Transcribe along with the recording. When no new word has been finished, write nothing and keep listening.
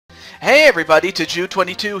Hey everybody, to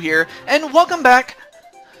Ju22 here, and welcome back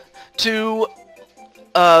to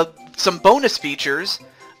some bonus features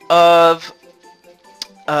of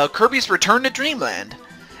Kirby's Return to Dreamland.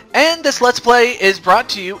 And this Let's Play is brought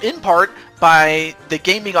to you in part by the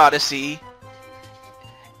Gaming Odyssey,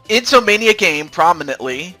 Insomania Game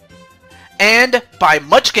prominently, and by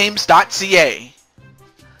MuchGames.ca.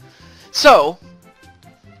 So,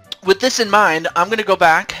 with this in mind, I'm going to go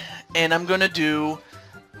back and I'm going to do...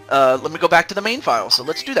 let me go back to the main file, so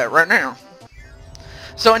let's do that right now.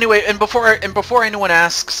 So anyway, and before anyone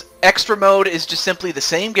asks, Extra Mode is just simply the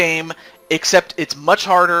same game, except it's much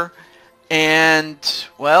harder, and,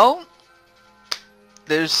 well,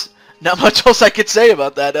 there's not much else I could say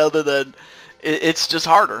about that other than it's just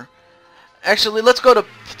harder. Actually, let's go to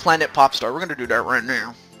Planet Popstar. We're going to do that right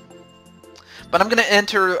now. But I'm going to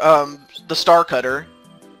enter the Star Cutter,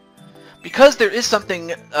 because there is something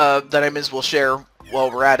that I may as well share while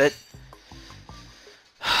we're at it.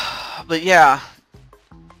 But yeah,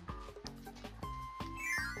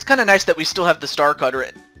 it's kind of nice that we still have the Star Cutter.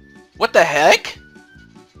 What the heck?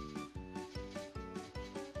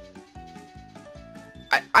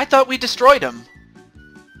 I thought we destroyed him.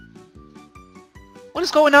 What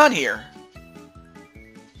is going on here?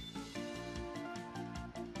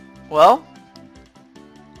 Well,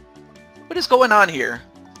 what is going on here?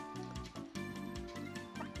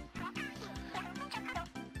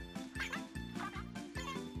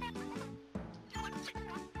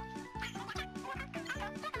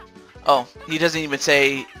 Oh, he doesn't even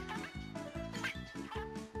say...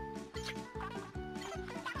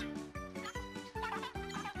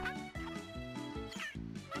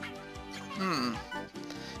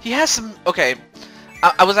 He has some... Okay,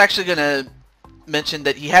 I was actually gonna mention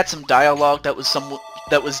that he had some dialogue that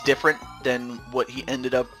was different than what he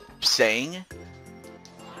ended up saying.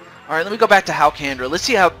 Alright, let me go back to Halcandra. Let's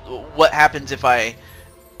see what happens if I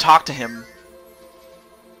talk to him.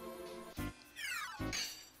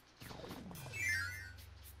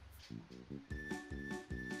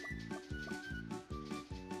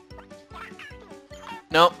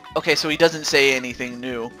 Nope. Okay, so he doesn't say anything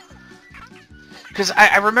new. Because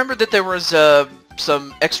I remember that there was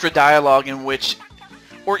some extra dialogue in which...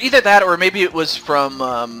 Or either that, or maybe it was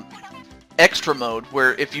from Extra Mode,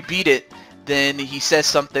 where if you beat it, then he says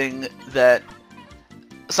something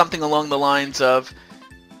along the lines of...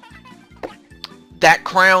 That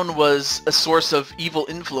crown was a source of evil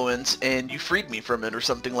influence, and you freed me from it, or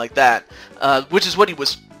something like that. Which is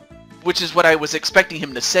what I was expecting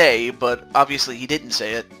him to say, but obviously he didn't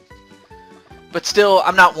say it. But still,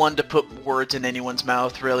 I'm not one to put words in anyone's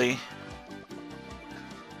mouth, really.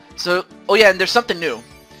 So, oh yeah, and there's something new.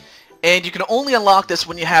 And you can only unlock this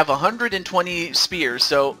when you have 120 spears.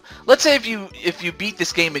 So, let's say if you beat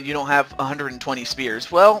this game and you don't have 120 spears,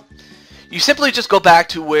 well, you simply just go back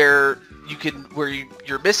to where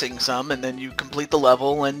you're missing some, and then you complete the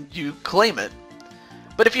level and you claim it.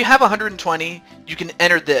 But if you have 120, you can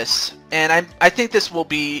enter this, and I think this will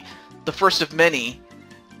be the first of many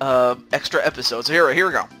extra episodes. Here we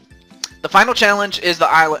go. The final challenge is the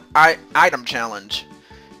item challenge.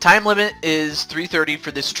 Time limit is 3:30 for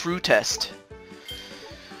this true test.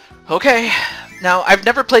 Okay, now I've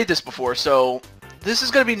never played this before, so this is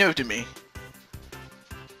going to be new to me.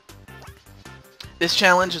 This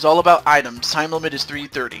challenge is all about items. Time limit is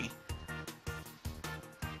 3:30.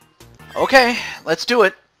 Okay, let's do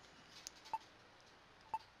it.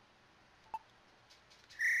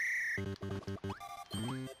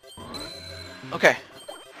 Okay.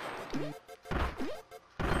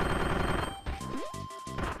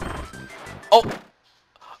 Oh!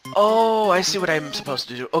 Oh, I see what I'm supposed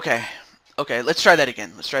to do. Okay. Okay, let's try that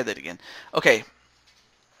again. Let's try that again. Okay.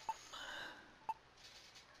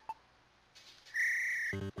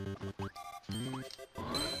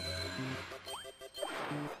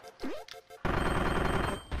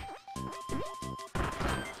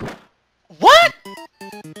 What?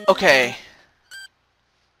 Okay.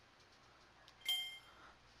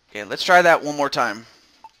 Okay, let's try that one more time.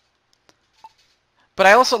 But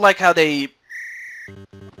I also like how they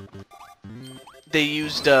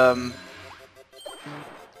used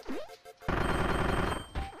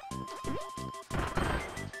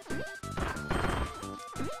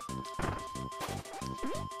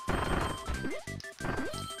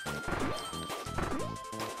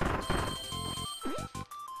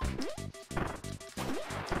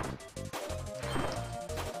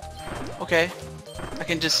okay. I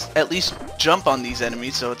can just at least jump on these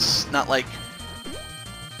enemies, so it's not like...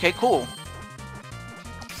 Okay, cool.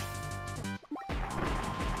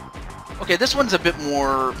 Okay, this one's a bit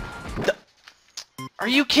more... Are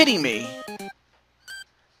you kidding me?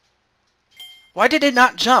 Why did it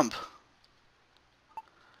not jump?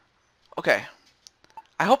 Okay.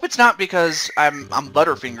 I hope it's not because I'm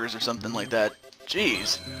Butterfingers or something like that.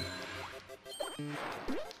 Jeez.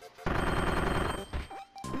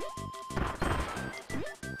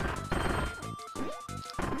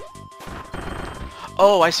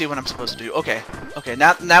 Oh, I see what I'm supposed to do. Okay. Okay,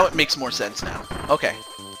 now it makes more sense now. Okay.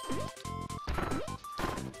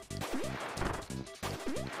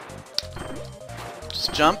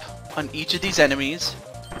 Just jump on each of these enemies.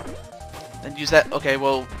 Then use that. Okay,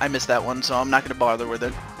 well, I missed that one, so I'm not going to bother with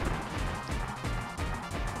it.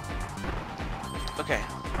 Okay.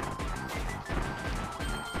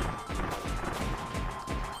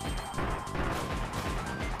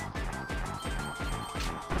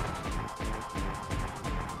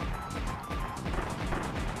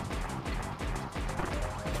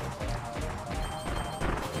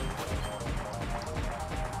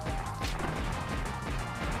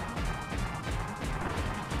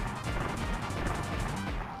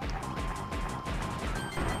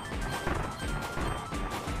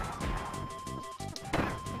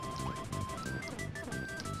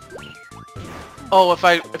 Oh,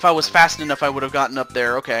 if I was fast enough, I would have gotten up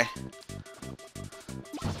there. Okay.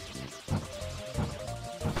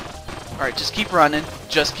 Alright, just keep running.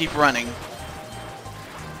 Just keep running.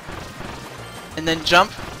 And then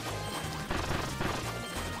jump.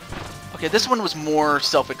 Okay, this one was more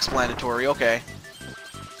self-explanatory. Okay.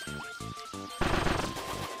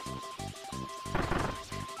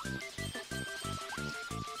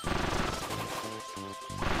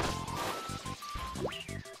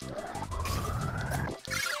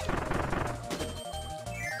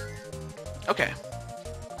 Okay.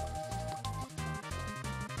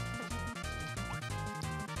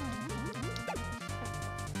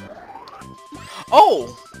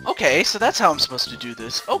 Oh! Okay, so that's how I'm supposed to do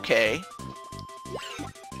this. Okay.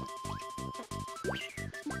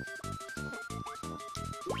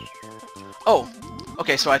 Oh.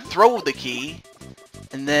 Okay, so I throw the key,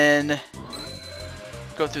 and then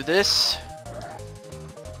go through this.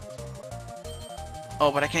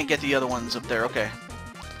 Oh, but I can't get the other ones up there. Okay.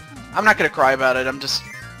 I'm not gonna cry about it. I'm just,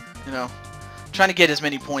 you know, trying to get as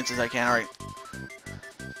many points as I can. Alright.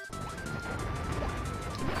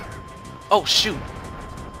 Oh, shoot.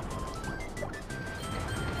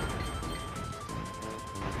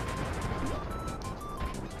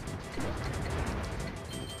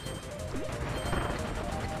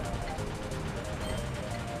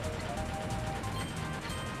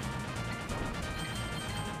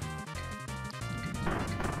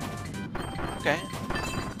 Okay.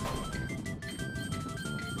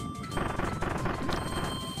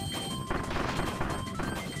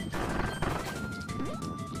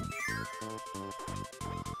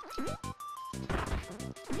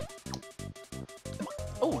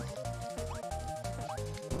 Oh.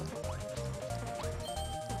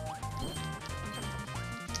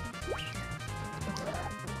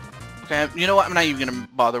 Okay, you know what? I'm not even gonna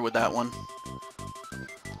bother with that one.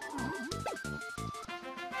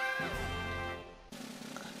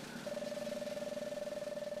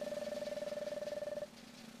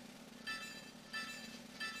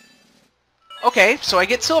 Okay, so I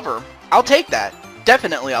get silver. I'll take that.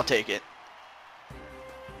 Definitely I'll take it.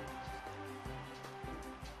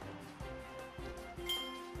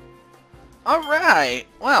 Alright.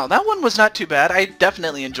 Wow, that one was not too bad. I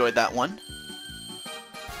definitely enjoyed that one.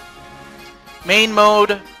 Main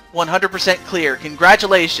mode, 100% clear.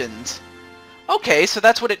 Congratulations. Okay, so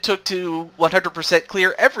that's what it took to 100%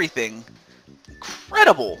 clear everything.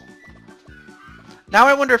 Incredible. Now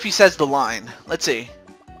I wonder if he says the line. Let's see.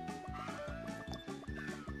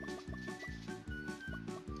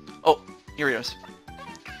 Oh, here he is.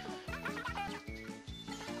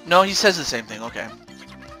 No, he says the same thing. Okay.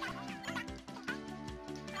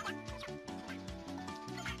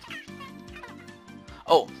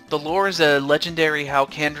 Oh, the lore is a legendary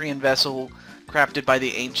Halcandrian vessel crafted by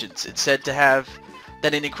the ancients. It's said to have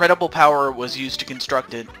that an incredible power was used to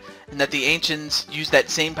construct it, and that the ancients used that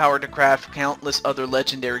same power to craft countless other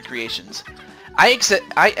legendary creations. I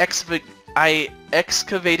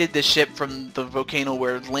excavated this ship from the volcano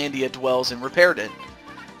where Landia dwells and repaired it.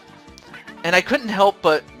 And I couldn't help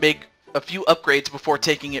but make a few upgrades before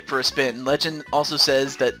taking it for a spin. Legend also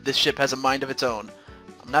says that this ship has a mind of its own.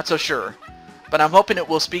 I'm not so sure, but I'm hoping it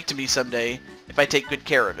will speak to me someday if I take good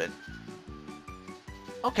care of it.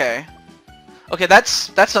 Okay. Okay,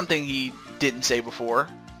 that's something he didn't say before.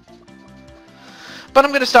 But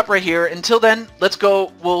I'm gonna stop right here. Until then, let's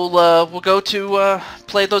go. We'll go to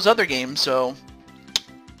play those other games. So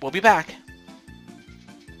we'll be back.